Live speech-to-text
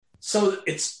So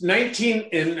it's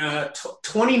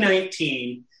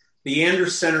 2019, the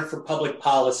Andrews Center for Public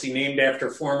Policy, named after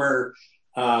former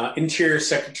Interior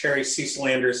Secretary Cecil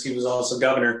Andrews, he was also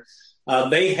governor.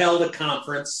 They held a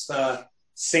conference,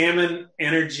 Salmon,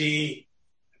 Energy,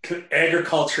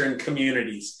 Agriculture, and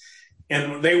Communities.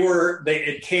 And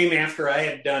it came after I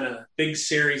had done a big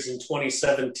series in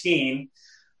 2017,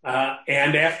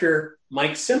 and after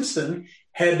Mike Simpson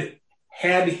had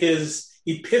his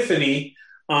epiphany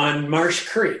on Marsh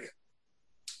Creek.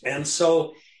 And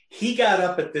so he got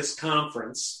up at this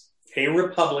conference, a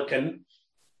Republican,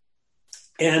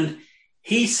 and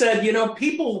he said,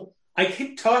 I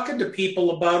keep talking to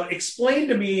people about, explain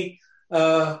to me,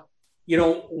 what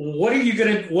are you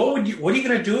going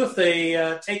to do if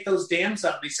they take those dams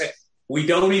out? And they say, we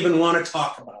don't even want to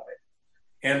talk about it.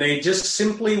 And they just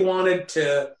simply wanted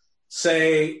to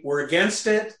say, we're against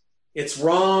it. It's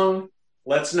wrong.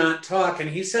 Let's not talk. And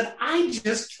he said, I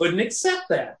just couldn't accept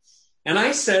that. And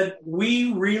I said,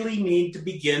 we really need to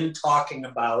begin talking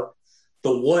about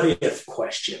the what if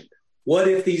question. What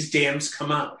if these dams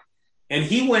come out? And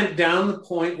he went down the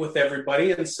point with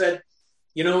everybody and said,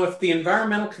 if the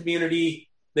environmental community,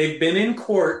 they've been in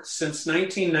court since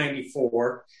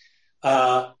 1994,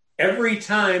 every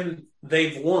time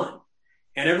they've won.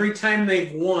 And every time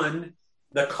they've won,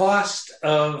 the cost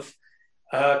of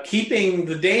keeping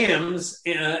the dams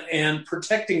and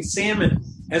protecting salmon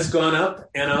has gone up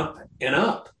and up and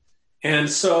up. And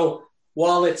so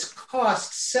while it's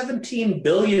cost $17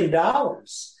 billion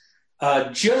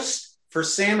just for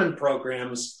salmon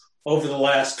programs over the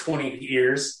last 20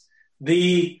 years,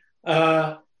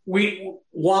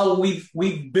 while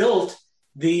we've built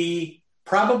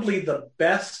probably the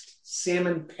best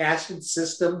salmon passage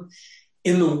system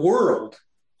in the world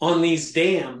on these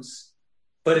dams,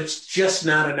 but it's just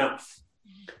not enough.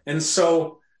 And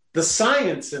so the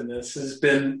science in this has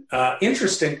been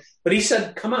interesting, but he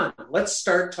said, come on, let's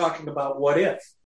start talking about what if.